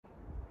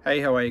Hey,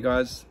 how are you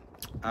guys?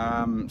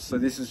 So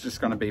this is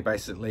just going to be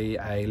basically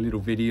a little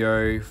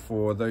video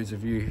for those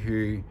of you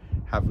who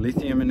have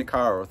lithium in the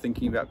car or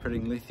thinking about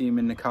putting lithium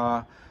in the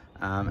car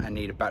and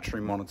need a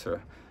battery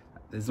monitor.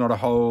 There's not a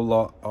whole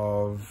lot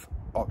of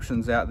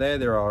options out there.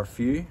 There are a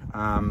few.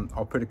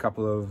 I'll put a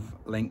couple of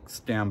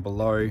links down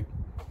below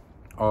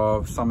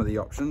of some of the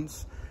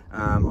options.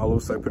 I'll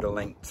also put a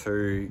link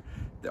to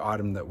the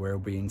item that we'll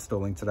be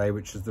installing today,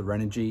 which is the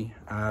Renogy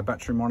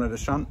battery monitor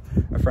shunt.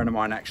 A friend of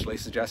mine actually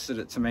suggested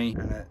it to me,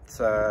 and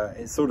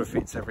it sort of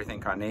fits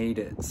everything I need.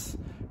 It's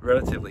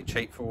relatively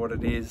cheap for what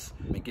it is.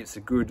 It gives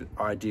a good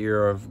idea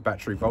of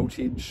battery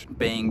voltage,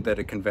 being that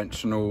a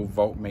conventional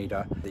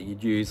voltmeter that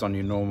you'd use on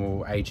your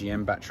normal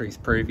AGM batteries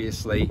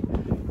previously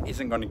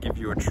isn't going to give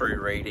you a true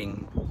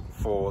reading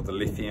for the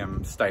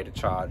lithium state of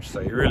charge.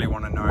 So you really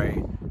want to know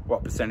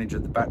what percentage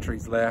of the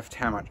battery's left,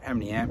 how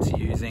many amps you're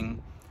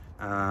using.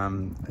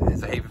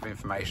 There's a heap of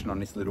information on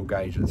this little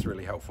gauge that's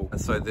really helpful.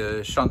 So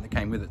the shunt that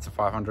came with it's a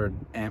 500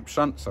 amp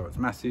shunt, so it's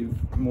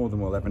massive, more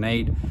than we'll ever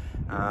need.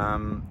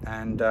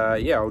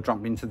 Yeah, I'll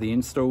jump into the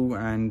install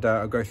and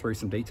I'll go through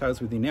some details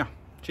with you now.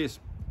 Cheers.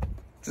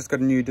 Just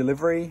got a new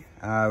delivery.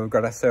 We've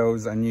got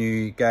ourselves a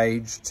new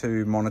gauge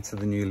to monitor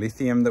the new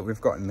lithium that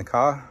we've got in the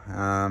car.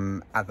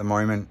 At the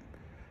moment,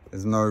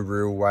 there's no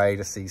real way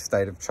to see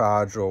state of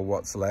charge or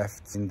what's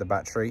left in the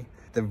battery.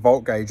 The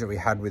volt gauge that we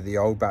had with the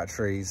old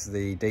batteries,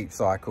 the deep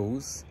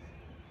cycles,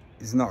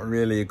 is not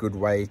really a good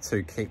way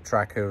to keep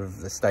track of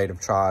the state of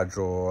charge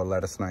or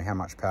let us know how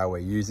much power we're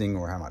using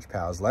or how much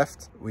power's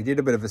left. We did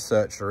a bit of a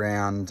search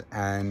around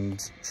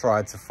and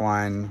tried to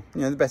find,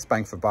 the best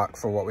bang for buck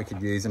for what we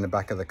could use in the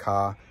back of the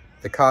car.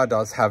 The car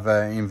does have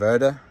an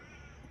inverter.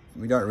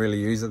 We don't really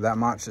use it that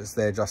much. It's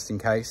there just in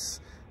case.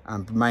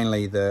 But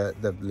mainly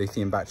the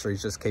lithium battery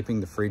is just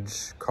keeping the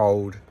fridge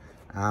cold,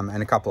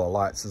 and a couple of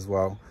lights as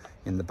well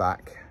in the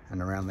back and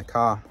around the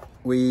car.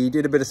 We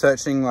did a bit of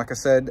searching, like I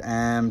said,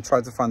 and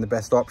tried to find the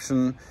best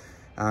option.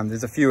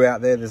 There's a few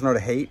out there. There's not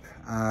a heap.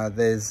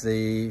 There's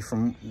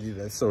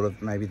sort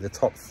of maybe the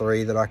top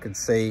three that I could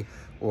see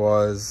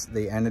was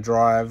the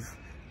Renogy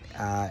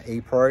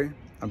ePro,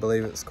 I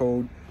believe it's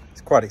called.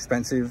 It's quite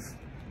expensive,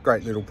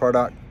 great little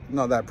product,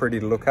 not that pretty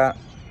to look at.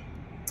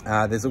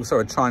 There's also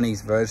a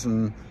Chinese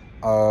version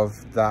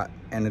of that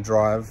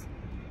Renogy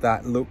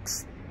that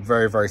looks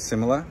very, very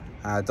similar.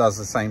 Does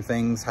the same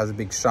things, has a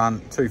big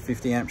shunt,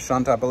 250 amp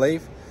shunt, I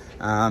believe.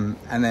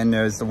 And then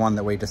there's the one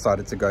that we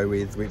decided to go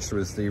with, which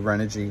was the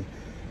Renogy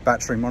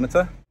battery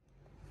monitor.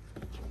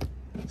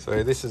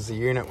 So this is the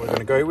unit we're going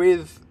to go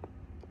with.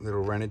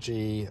 Little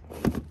Renogy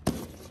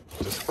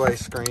display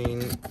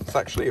screen. It's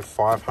actually a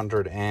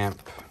 500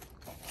 amp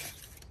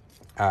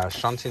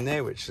shunt in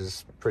there, which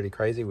is pretty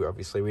crazy.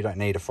 Obviously we don't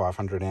need a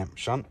 500 amp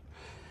shunt,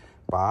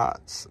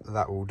 but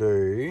that will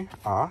do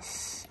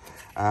us.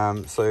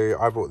 So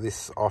I bought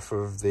this off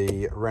of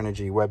the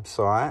Renogy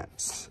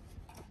website.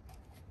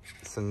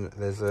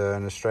 There's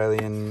an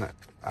Australian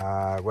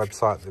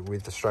website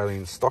with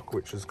Australian stock,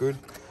 which is good.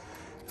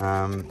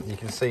 You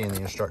can see in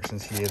the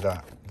instructions here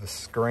that the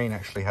screen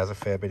actually has a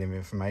fair bit of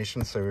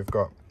information. So we've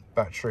got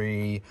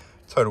battery,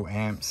 total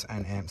amps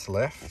and amps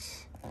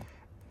left,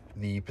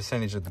 the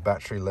percentage of the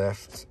battery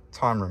left,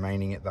 time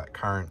remaining at that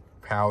current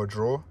power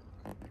draw,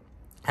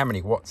 how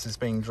many watts is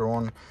being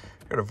drawn,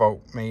 got a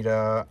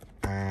voltmeter,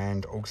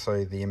 and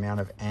also the amount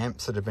of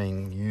amps that are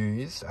being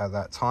used at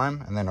that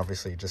time, and then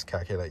obviously it just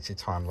calculates your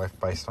time left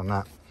based on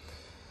that.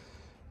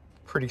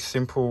 Pretty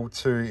simple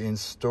to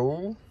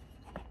install.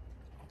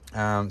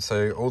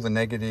 So all the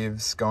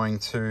negatives going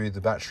to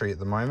the battery at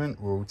the moment,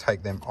 we'll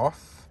take them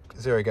off.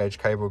 Zero gauge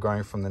cable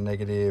going from the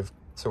negative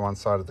to one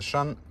side of the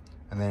shunt,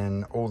 and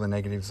then all the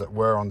negatives that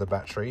were on the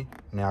battery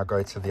now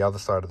go to the other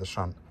side of the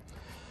shunt.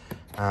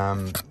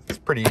 It's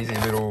pretty easy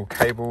little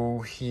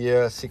cable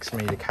here, 6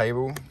 meter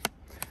cable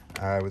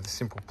with a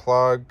simple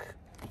plug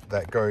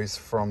that goes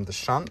from the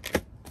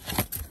shunt.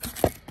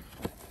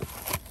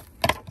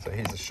 So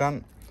here's the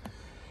shunt.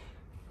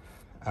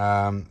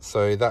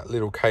 So that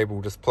little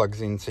cable just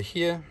plugs into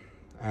here.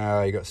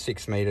 You got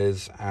 6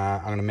 meters.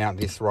 I'm going to mount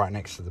this right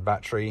next to the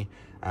battery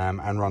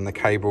and run the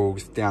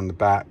cables down the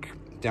back,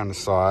 down the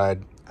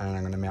side, and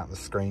I'm going to mount the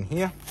screen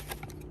here.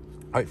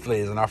 Hopefully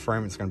there's enough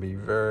room. It's going to be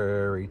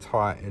very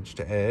tight edge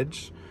to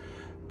edge,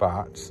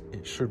 but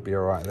it should be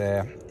all right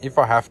there. If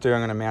I have to, I'm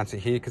going to mount it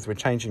here because we're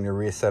changing the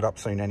rear setup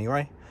soon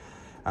anyway.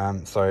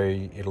 So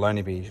it'll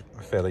only be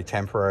a fairly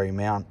temporary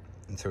mount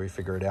until we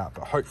figure it out,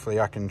 but hopefully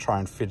I can try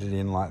and fit it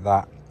in like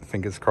that.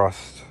 Fingers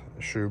crossed,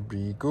 should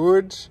be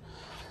good.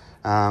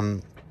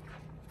 On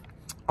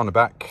the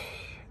back,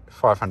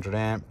 500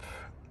 amp,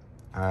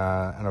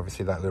 and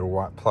obviously that little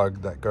white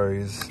plug that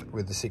goes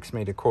with the 6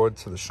 meter cord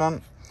to the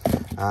shunt.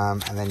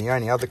 And then the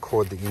only other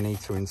cord that you need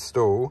to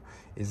install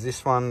is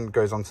this one.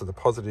 Goes onto the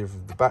positive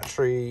of the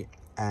battery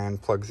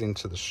and plugs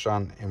into the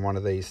shunt in one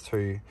of these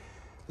two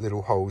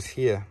little holes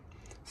here.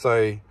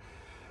 So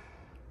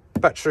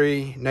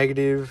battery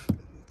negative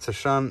to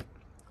shunt,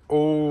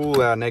 all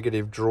our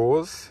negative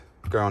draws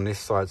go on this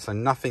side, so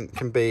nothing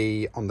can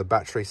be on the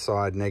battery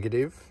side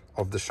negative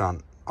of the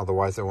shunt.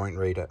 otherwise it won't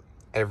read it.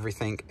 Every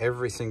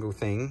single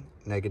thing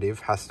negative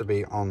has to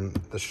be on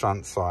the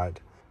shunt side.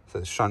 So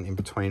the shunt in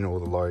between all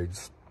the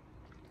loads.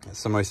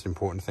 It's the most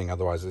important thing,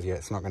 otherwise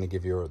it's not going to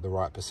give you the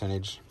right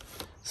percentage.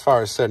 As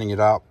far as setting it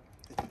up,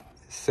 it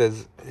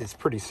says it's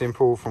pretty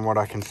simple from what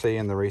I can see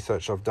in the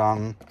research I've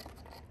done.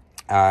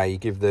 You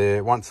give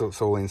once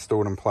it's all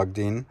installed and plugged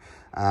in,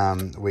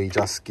 we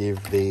just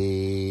give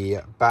the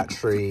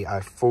battery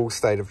a full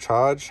state of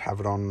charge, have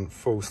it on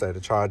full state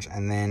of charge,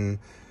 and then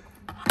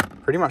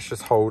pretty much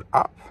just hold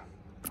up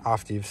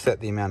after you've set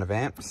the amount of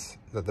amps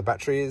that the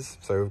battery is.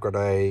 So we've got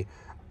a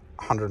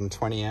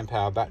 120 amp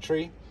hour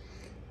battery.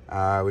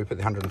 We put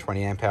the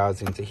 120 amp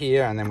hours into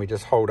here, and then we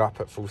just hold up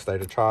at full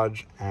state of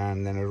charge,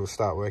 and then it'll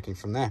start working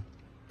from there.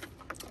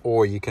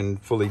 Or you can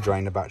fully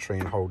drain the battery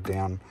and hold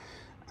down,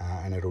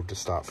 and it'll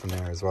just start from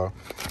there as well.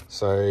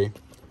 So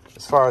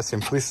as far as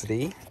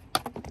simplicity,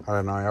 I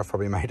don't know, I've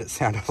probably made it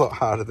sound a lot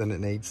harder than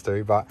it needs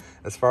to, but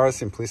as far as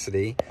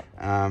simplicity,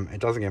 it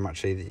doesn't get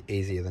much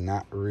easier than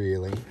that,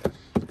 really.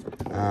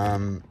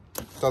 It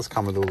does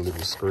come with all the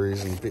little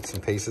screws and bits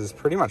and pieces,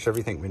 pretty much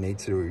everything we need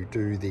to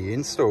do the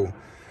install.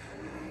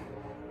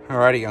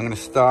 Alrighty, I'm going to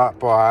start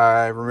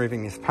by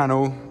removing this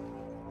panel,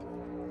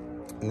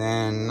 and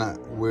then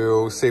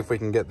we'll see if we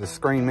can get the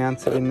screen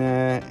mounted in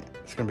there.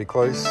 It's going to be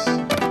close.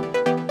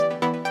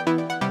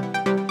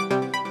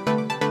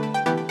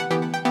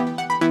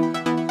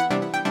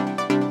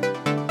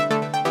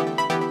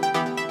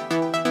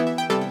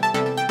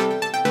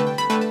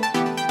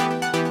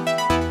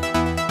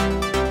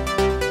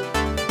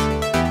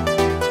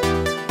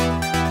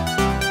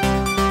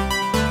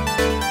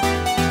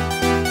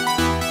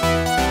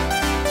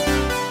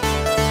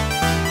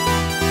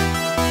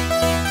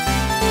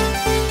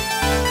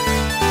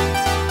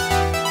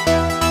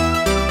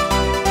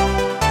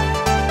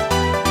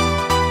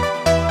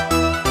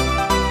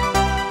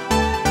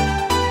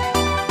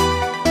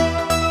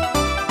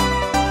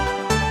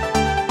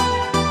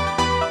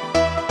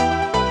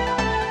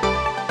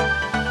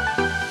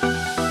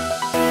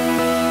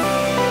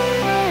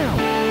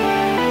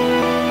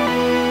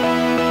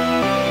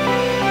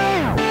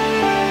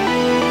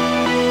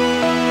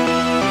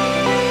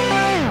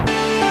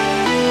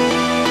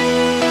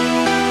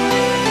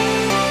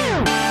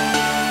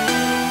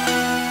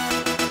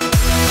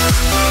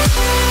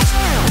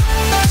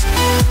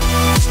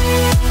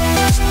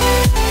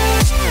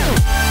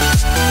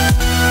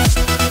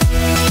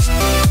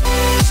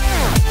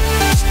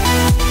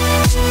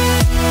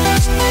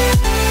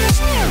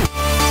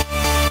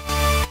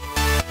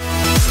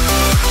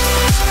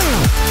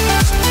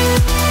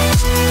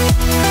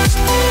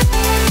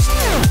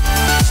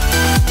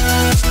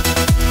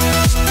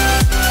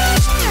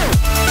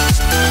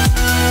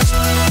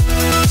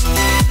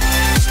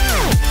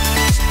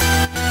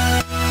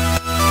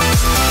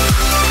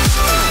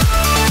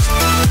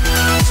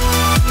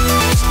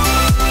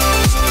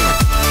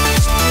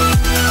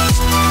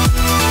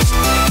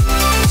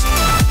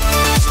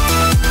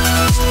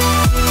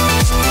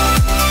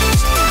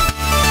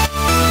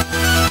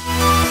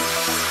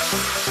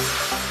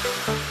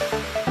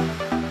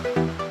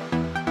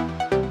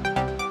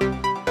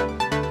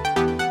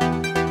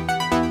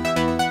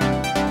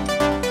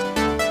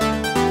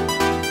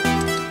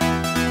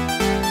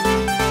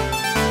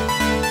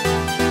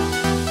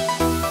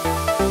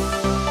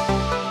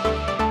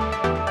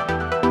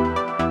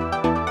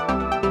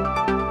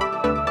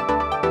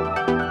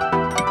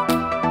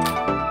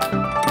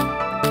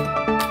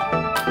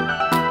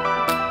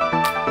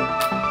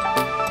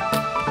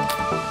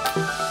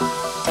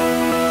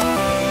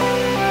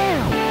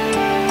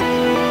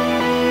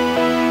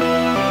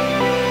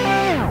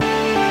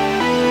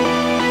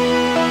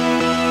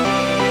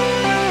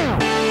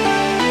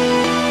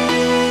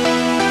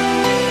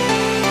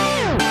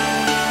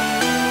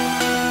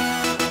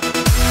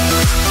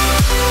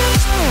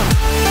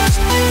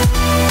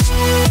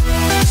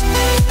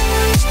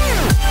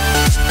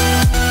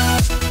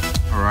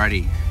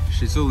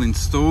 It's all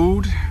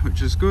installed,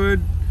 which is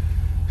good.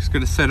 Just got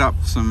to set up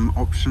some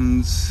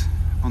options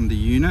on the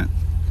unit.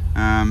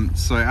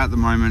 So at the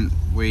moment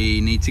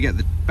we need to get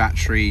the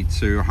battery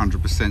to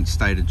 100%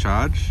 stated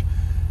charge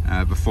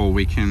before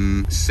we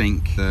can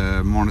sync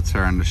the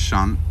monitor and the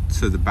shunt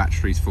to the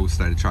battery's full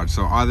stated charge.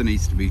 So it either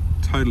needs to be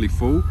totally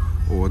full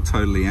or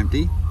totally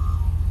empty.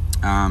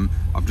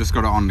 I've just got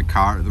it on the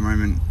car at the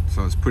moment,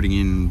 so it's putting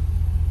in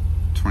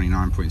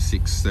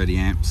 29.6, 30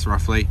 amps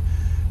roughly.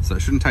 So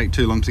it shouldn't take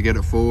too long to get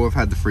it full. I've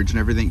had the fridge and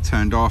everything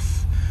turned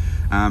off.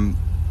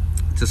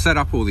 To set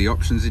up all the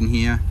options in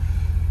here,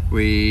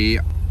 we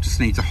just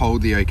need to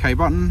hold the OK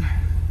button.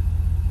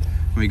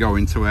 We go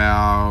into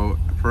our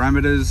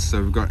parameters.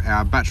 So we've got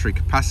our battery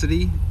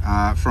capacity.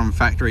 From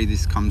factory,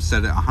 this comes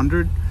set at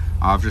 100.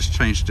 I've just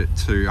changed it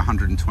to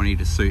 120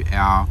 to suit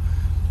our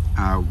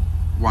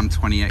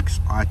 120X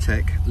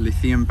iTech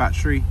Lithium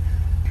battery.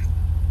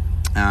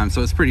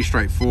 So it's pretty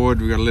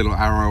straightforward. We've got a little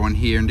arrow on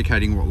here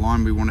indicating what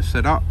line we want to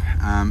set up,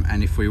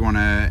 and if we want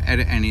to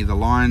edit any of the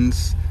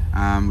lines,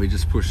 we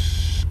just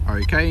push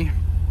OK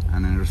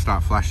and then it'll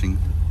start flashing.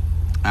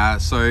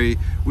 So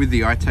with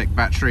the iTech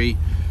battery,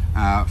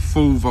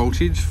 full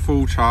voltage,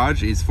 full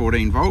charge is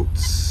 14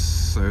 volts.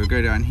 So we'll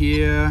go down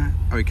here,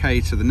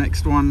 okay, to the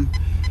next one,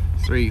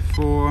 3,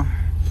 4,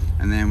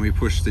 and then we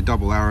push the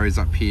double arrows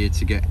up here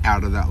to get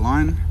out of that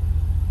line.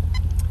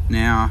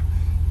 Now,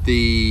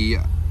 the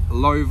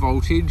low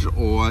voltage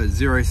or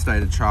zero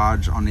state of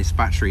charge on this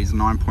battery is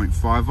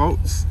 9.5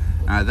 volts.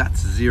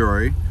 That's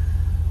 0.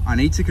 I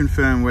need to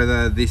confirm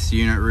whether this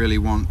unit really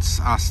wants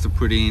us to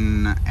put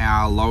in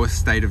our lowest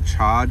state of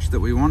charge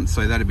that we want.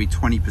 So that'd be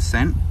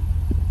 20%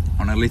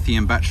 on a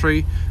lithium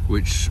battery,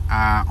 which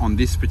on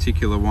this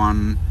particular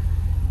one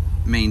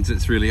means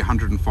it's really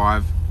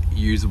 105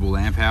 usable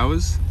amp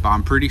hours, but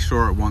I'm pretty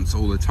sure it wants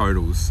all the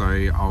totals. So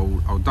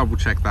I'll double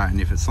check that,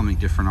 and if it's something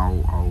different,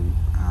 I'll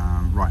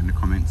write in the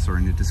comments or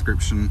in the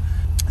description.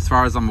 As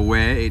far as I'm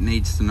aware, it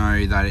needs to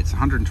know that it's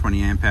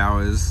 120 amp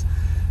hours,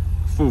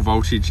 full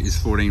voltage is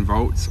 14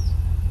 volts,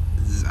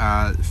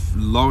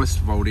 lowest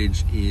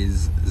voltage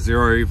is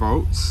 0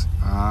 volts,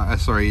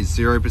 sorry,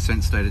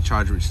 0% state of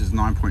charge, which is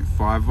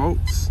 9.5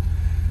 volts.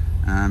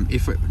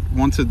 If it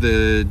wanted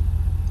the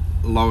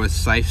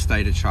lowest safe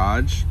state of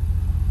charge,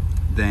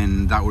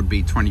 then that would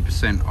be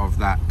 20% of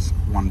that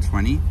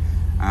 120.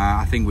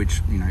 I think,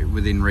 which, you know,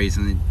 within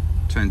reason, it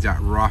turns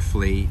out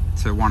roughly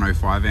to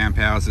 105 amp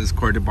hours as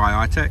quoted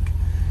by iTech,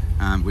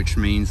 which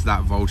means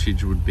that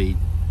voltage would be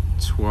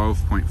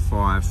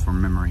 12.5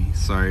 from memory.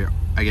 So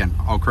again,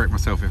 I'll correct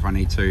myself if I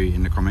need to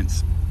in the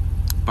comments,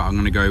 but I'm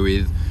going to go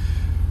with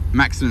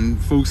maximum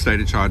full state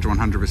of charge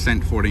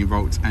 100%, 14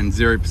 volts, and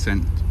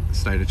 0%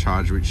 state of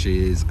charge, which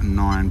is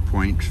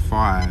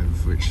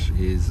 9.5, which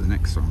is the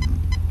next one.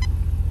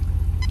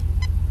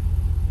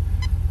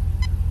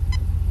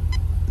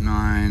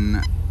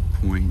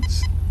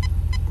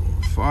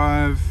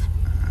 9.5,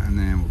 and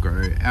then we'll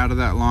go out of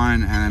that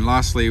line. And then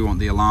lastly, we want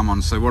the alarm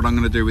on. So what I'm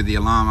going to do with the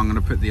alarm, I'm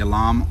going to put the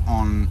alarm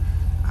on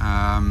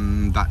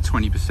that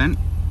 20%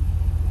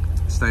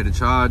 state of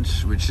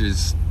charge, which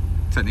is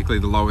technically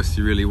the lowest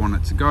you really want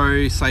it to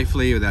go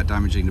safely without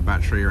damaging the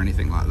battery or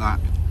anything like that.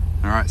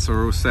 All right, so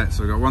we're all set.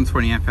 So we've got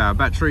 120 amp hour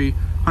battery,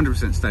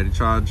 100% state of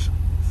charge,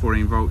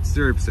 14 volts,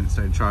 0%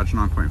 state of charge,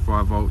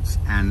 9.5 volts,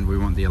 and we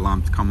want the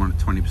alarm to come on at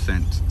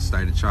 20%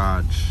 state of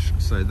charge.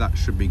 So that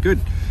should be good.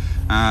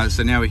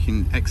 So now we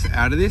can exit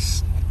out of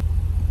this.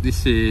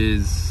 This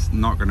is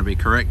not going to be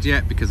correct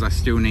yet because I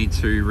still need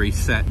to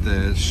reset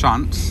the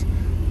shunt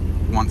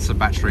once the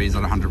battery is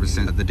at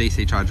 100%. The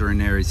DC charger in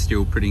there is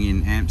still putting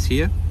in amps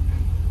here.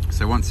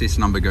 So once this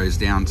number goes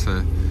down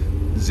to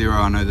 0,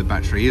 I know the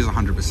battery is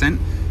 100%.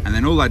 And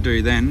then all I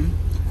do then,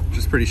 which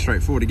is pretty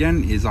straightforward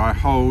again, is I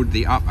hold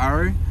the up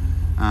arrow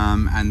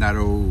and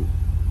that'll,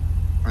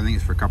 I think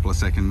it's for a couple of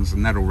seconds,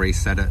 and that'll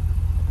reset it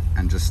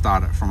and just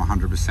start it from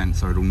 100%,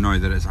 so it'll know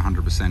that it's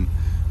 100%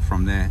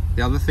 from there.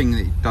 The other thing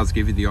that it does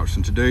give you the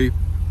option to do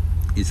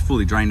is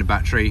fully drain the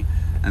battery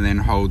and then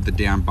hold the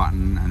down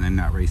button, and then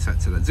that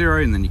resets it at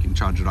 0, and then you can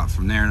charge it up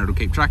from there and it'll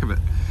keep track of it.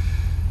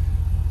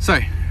 So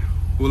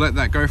we'll let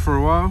that go for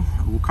a while.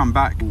 We'll come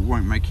back. We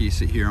won't make you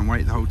sit here and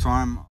wait the whole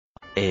time.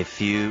 A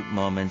few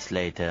moments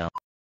later.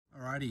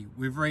 Alrighty,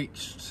 we've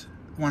reached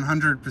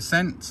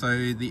 100%,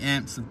 so the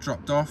amps have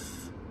dropped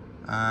off.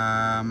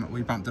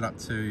 We bumped it up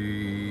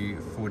to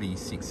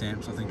 46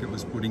 amps, I think it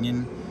was putting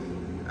in,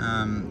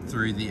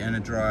 through the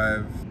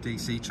Renogy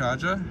DC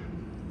charger.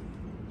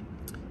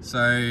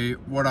 So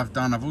what I've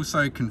done, I've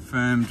also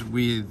confirmed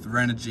with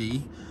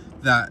Renogy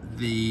that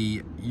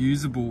the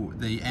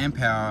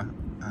amp hour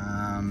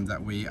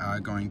that we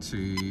are going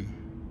to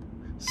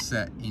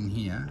set in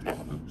here,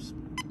 oops.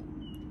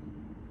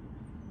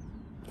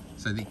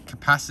 So the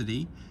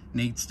capacity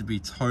needs to be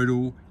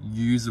total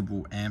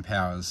usable amp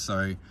hours.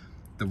 So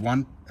the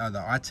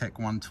iTech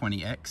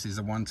 120X is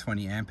a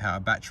 120 amp hour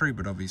battery,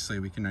 but obviously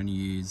we can only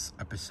use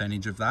a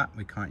percentage of that.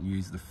 We can't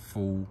use the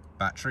full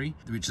battery,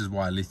 which is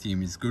why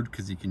lithium is good,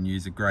 because you can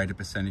use a greater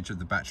percentage of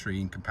the battery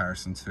in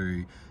comparison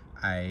to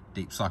a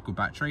deep cycle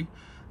battery,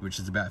 which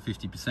is about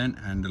 50%,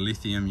 and the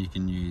lithium you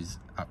can use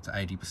up to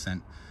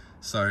 80%.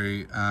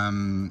 So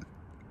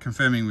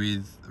confirming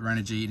with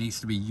Renogy, it needs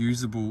to be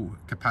usable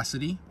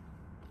capacity,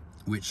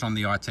 which on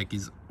the iTech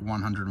is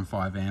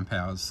 105 amp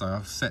hours. So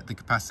I've set the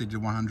capacity to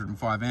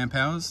 105 amp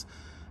hours,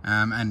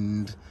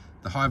 and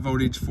the high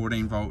voltage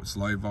 14 volts,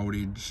 low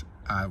voltage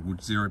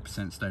with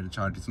 0% state of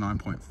charge is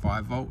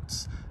 9.5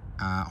 volts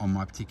on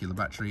my particular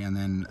battery. And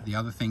then the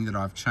other thing that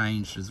I've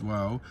changed as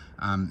well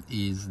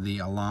is the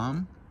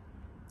alarm,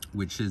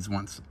 which is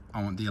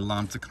I want the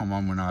alarm to come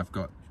on when I've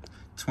got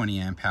 20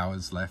 amp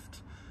hours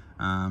left.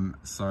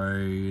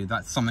 So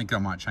that's something I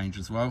might change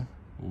as well.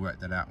 We'll work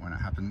that out when it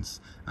happens.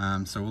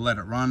 So we'll let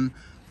it run.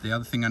 The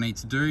other thing I need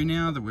to do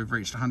now that we've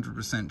reached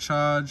 100%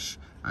 charge,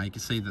 you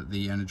can see that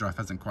the Renogy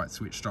hasn't quite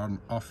switched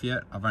off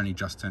yet. I've only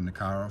just turned the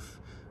car off.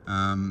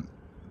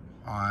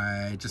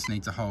 I just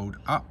need to hold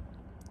up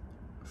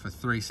for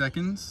 3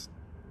 seconds,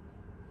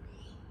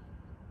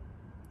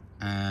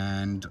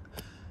 and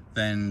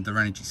then the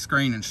Renogy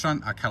screen and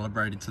shunt are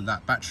calibrated to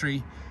that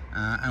battery,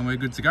 and we're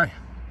good to go.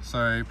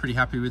 So pretty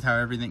happy with how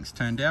everything's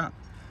turned out.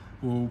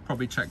 we'll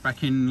probably check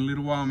back in a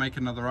little while, make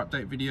another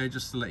update video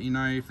just to let you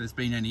know if there's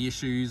been any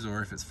issues,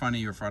 or if it's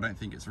funny, or if I don't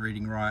think it's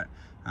reading right.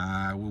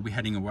 We'll be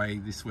heading away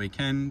this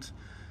weekend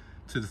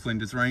to the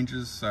Flinders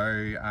Ranges,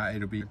 so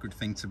it'll be a good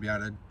thing to be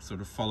able to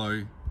sort of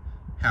follow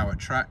how it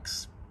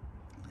tracks.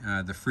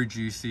 The fridge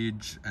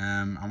usage,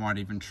 I might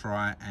even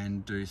try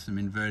and do some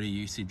inverter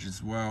usage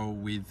as well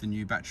with the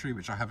new battery,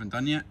 which I haven't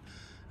done yet,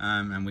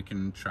 and we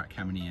can track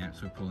how many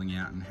amps we're pulling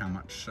out and how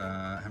much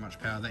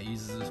power that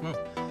uses as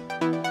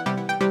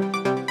well.